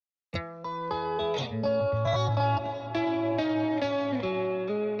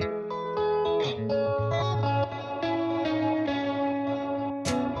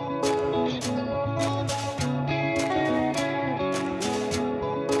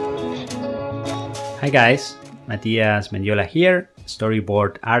Hi guys, Matias Mendiola here,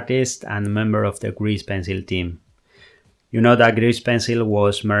 storyboard artist and member of the Grease Pencil team. You know that Grease Pencil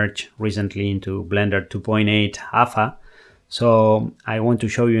was merged recently into Blender 2.8 Alpha, so I want to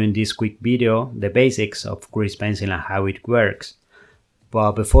show you in this quick video the basics of Grease Pencil and how it works.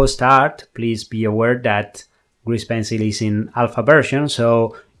 But before start, please be aware that Grease Pencil is in alpha version,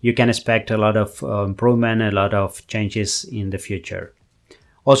 so you can expect a lot of improvement, a lot of changes in the future.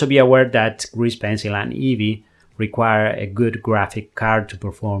 Also be aware that Grease Pencil and Eevee require a good graphic card to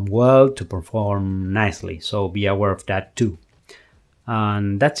perform well, to perform nicely, so be aware of that too.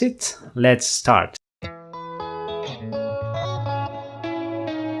 And that's it, let's start.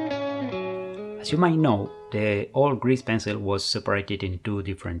 As you might know, the old Grease Pencil was separated in two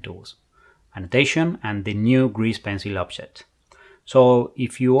different tools, annotation and the new Grease Pencil object. So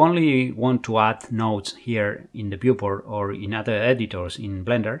if you only want to add notes here in the viewport or in other editors in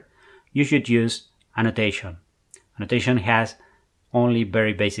Blender, you should use annotation. Annotation has only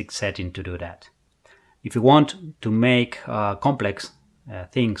very basic setting to do that. If you want to make complex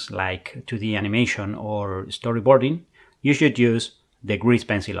things like 2D animation or storyboarding, you should use the Grease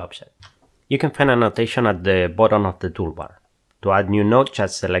Pencil object. You can find annotation at the bottom of the toolbar. To add new note,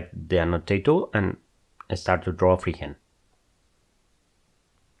 just select the annotate tool and start to draw freehand.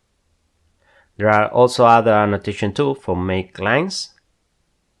 There are also other annotation tools for make lines,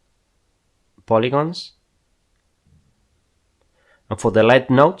 polygons, and for the light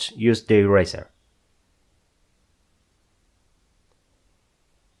notes, use the eraser.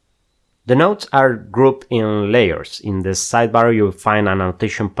 The notes are grouped in layers. In the sidebar, you'll find an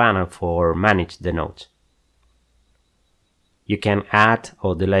annotation panel for manage the notes. You can add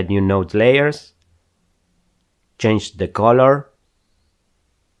or delete new note layers, change the color,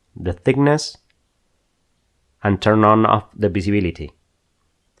 the thickness, and turn on off the visibility.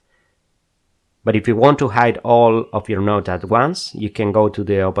 But if you want to hide all of your notes at once, you can go to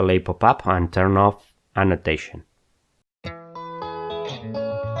the overlay pop-up and turn off annotation.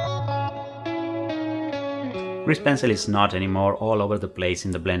 Grease Pencil is not anymore all over the place in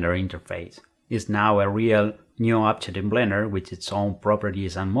the Blender interface. It's now a real new object in Blender with its own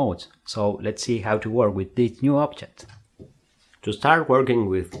properties and modes. So let's see how to work with this new object. To start working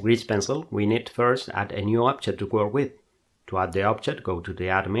with Grease Pencil, we need first add a new object to work with. To add the object, go to the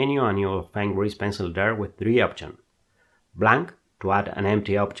Add menu and you'll find Grease Pencil there with three options. Blank, to add an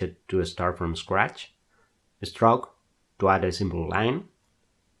empty object to start from scratch. Stroke, to add a simple line.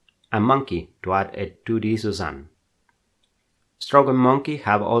 And Monkey, to add a 2D Suzanne. Stroke and Monkey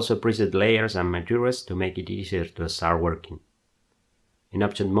have also preset layers and materials to make it easier to start working. In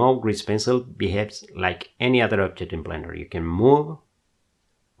object mode, Grease Pencil behaves like any other object in Blender. You can move,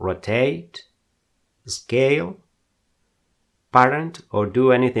 rotate, scale, parent, or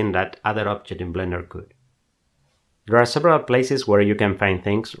do anything that other object in Blender could. There are several places where you can find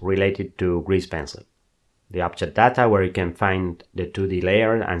things related to Grease Pencil. The object data, where you can find the 2D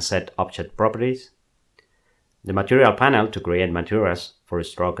layer and set object properties. The material panel to create materials for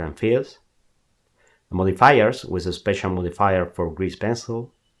stroke and fills. The modifiers with a special modifier for Grease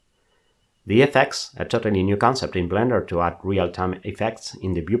Pencil. The effects, a totally new concept in Blender to add real-time effects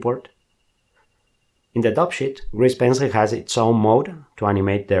in the viewport. In the top sheet, Grease Pencil has its own mode to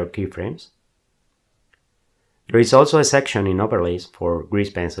animate their keyframes. There is also a section in overlays for Grease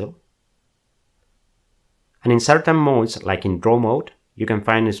Pencil. And in certain modes, like in draw mode, you can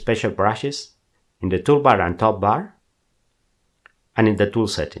find special brushes in the toolbar and top bar, and in the tool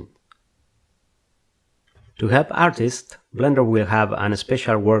setting. To help artists, Blender will have a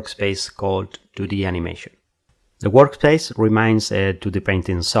special workspace called 2D Animation. The workspace remains a 2D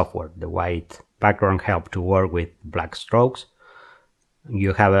painting software. The white background helps to work with black strokes.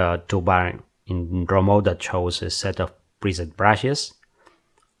 You have a toolbar in draw mode that shows a set of preset brushes.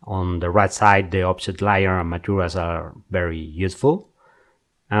 On the right side, the object layer and materials are very useful.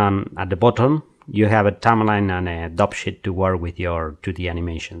 At the bottom, you have a timeline and a top sheet to work with your 2D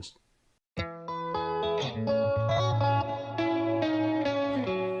animations.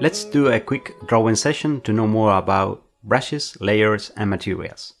 Let's do a quick drawing session to know more about brushes, layers, and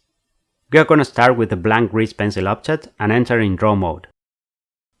materials. We are going to start with a blank Grease Pencil object and enter in draw mode.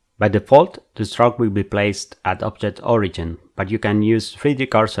 By default, the stroke will be placed at object origin, but you can use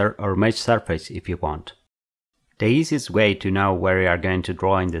 3D cursor or mesh surface if you want. The easiest way to know where you are going to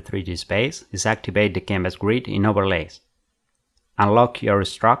draw in the 3D space is activate the canvas grid in overlays. Unlock your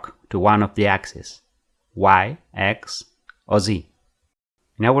stroke to one of the axes, Y, X, or Z.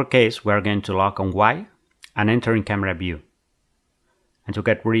 In our case, we are going to lock on Y and enter in camera view. And to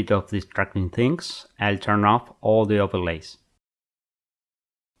get rid of distracting things, I'll turn off all the overlays.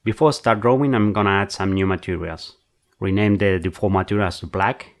 Before start drawing, I'm gonna add some new materials. Rename the default materials to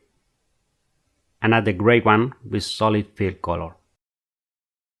black and add the gray one with solid fill color.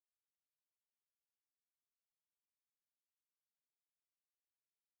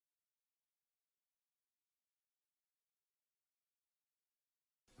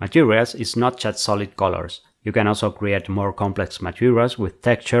 Materials is not just solid colors. You can also create more complex materials with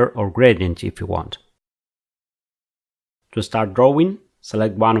texture or gradient if you want. To start drawing,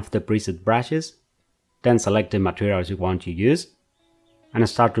 select one of the preset brushes, then select the materials you want to use, and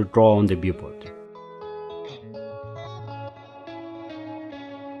start to draw on the viewport.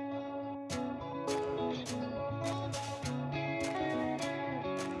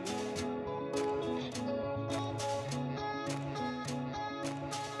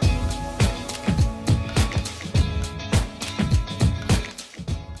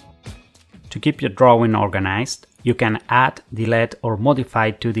 To keep your drawing organized, you can add, delete or modify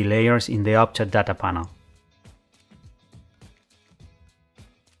 2D layers in the Object Data panel.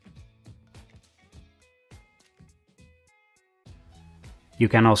 You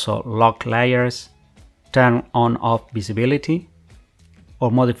can also lock layers, turn on/off visibility,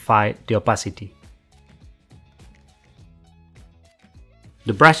 or modify the opacity.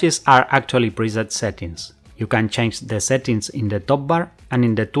 The brushes are actually preset settings. You can change the settings in the top bar and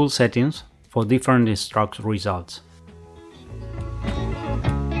in the tool settings for different stroke results.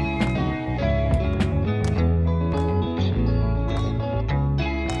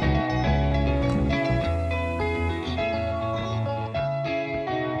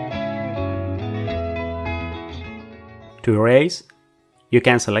 To erase, you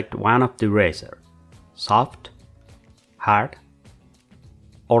can select one of the eraser, soft, hard,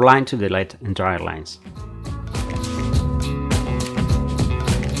 or line to delete entire lines.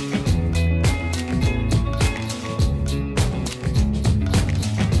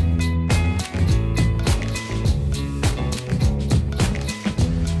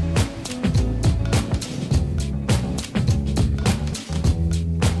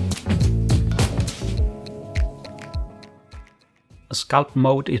 Sculpt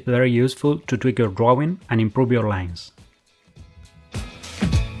mode is very useful to tweak your drawing and improve your lines.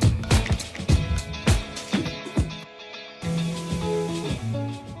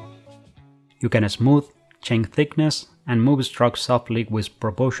 You can smooth, change thickness, and move strokes softly with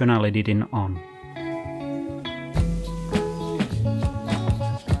proportional editing on.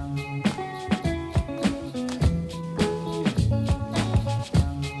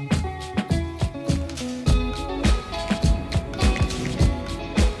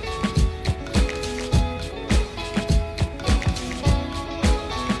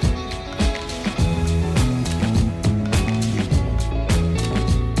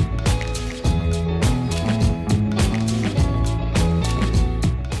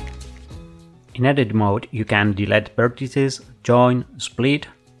 In edit mode, you can delete vertices, join, split,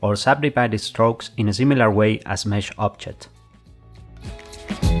 or subdivide strokes in a similar way as mesh object.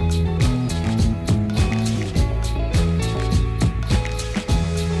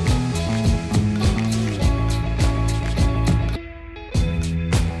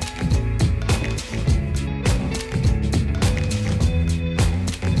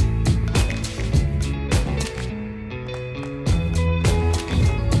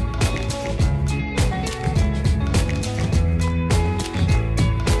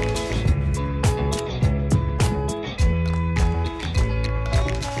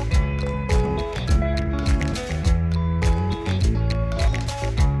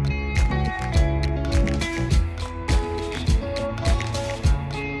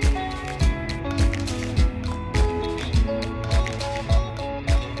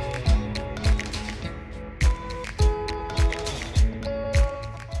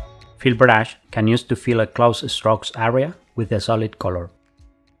 Fill brush can use to fill a closed strokes area with a solid color.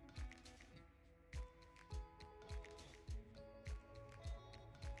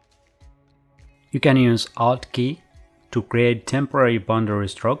 You can use Alt key to create temporary boundary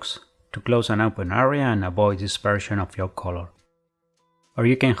strokes to close an open area and avoid dispersion of your color. Or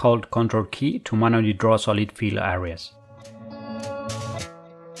you can hold Ctrl key to manually draw solid fill areas.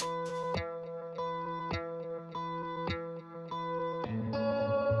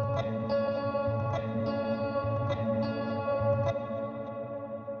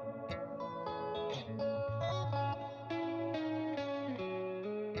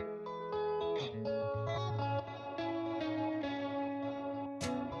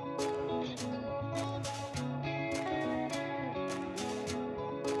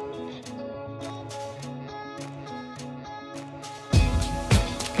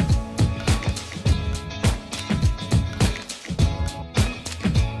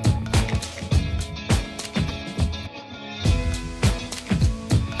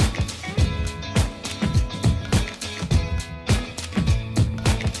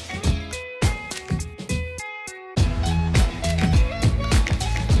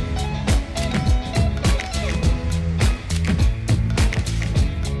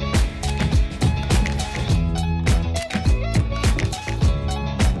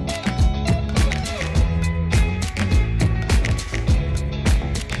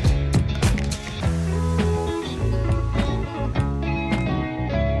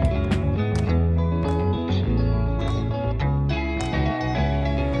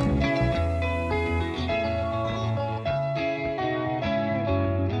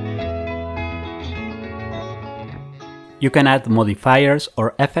 You can add modifiers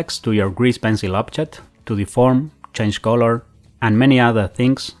or effects to your grease pencil object to deform, change color, and many other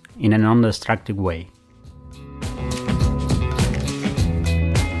things in a non-destructive way.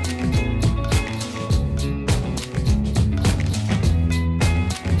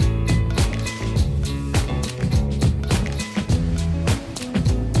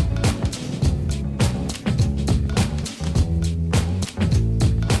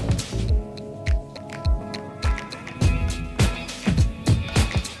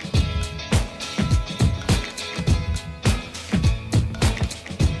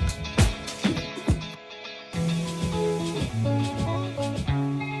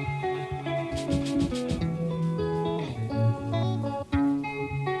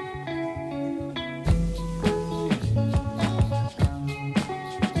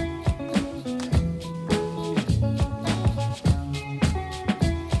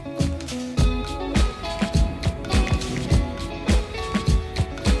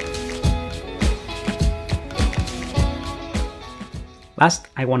 Last,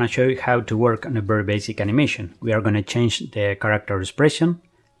 I want to show you how to work on a very basic animation. We are going to change the character expression,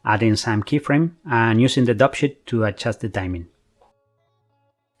 adding some keyframe, and using the dub sheet to adjust the timing.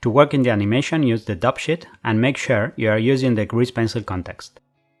 To work in the animation, use the dub sheet and make sure you are using the grease pencil context.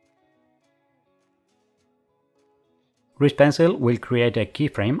 Grease pencil will create a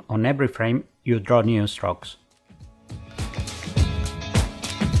keyframe on every frame you draw new strokes.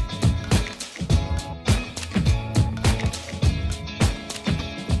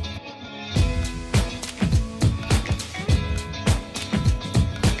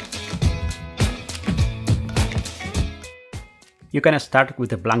 You can start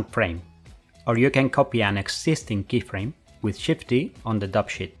with a blank frame, or you can copy an existing keyframe with Shift-D on the dub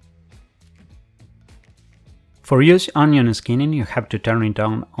sheet. For use onion skinning, you have to turn it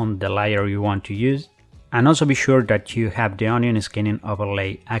on the layer you want to use, and also be sure that you have the onion skinning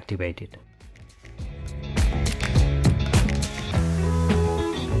overlay activated.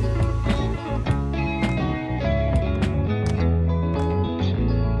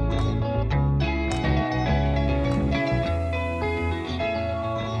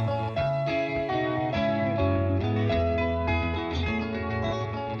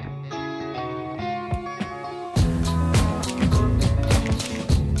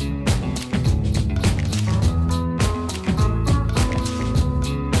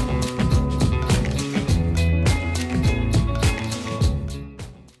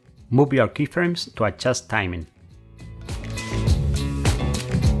 Move your keyframes to adjust timing.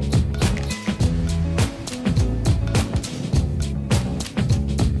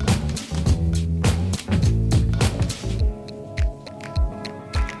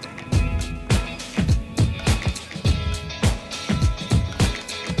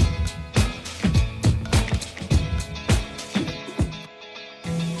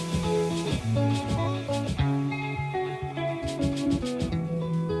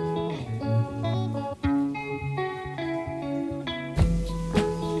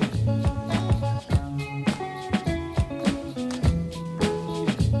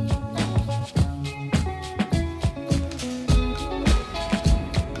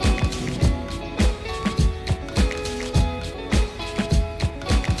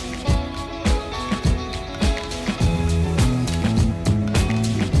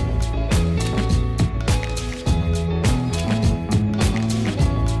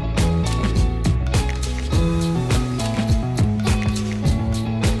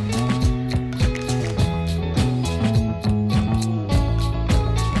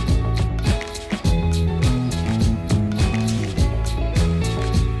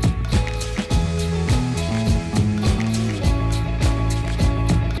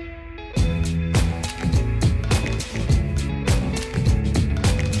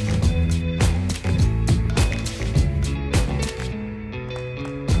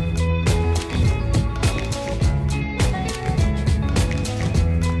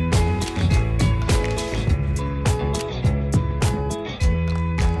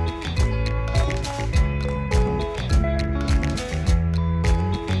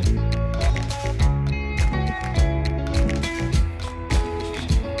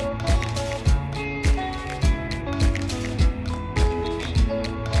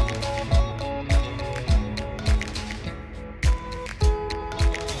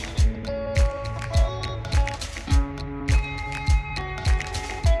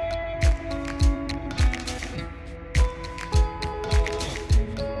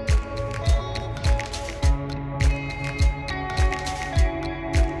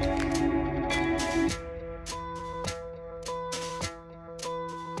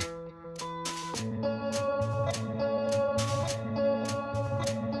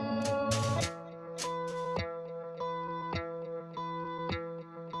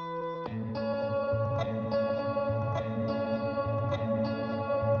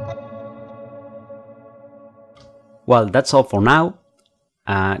 Well, that's all for now.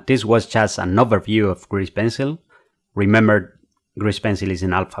 This was just an overview of Grease Pencil. Remember, Grease Pencil is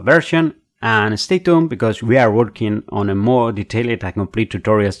in alpha version, and stay tuned because we are working on a more detailed and complete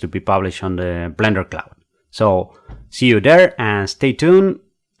tutorials to be published on the Blender Cloud. So see you there and stay tuned,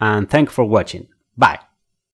 and thanks for watching. Bye.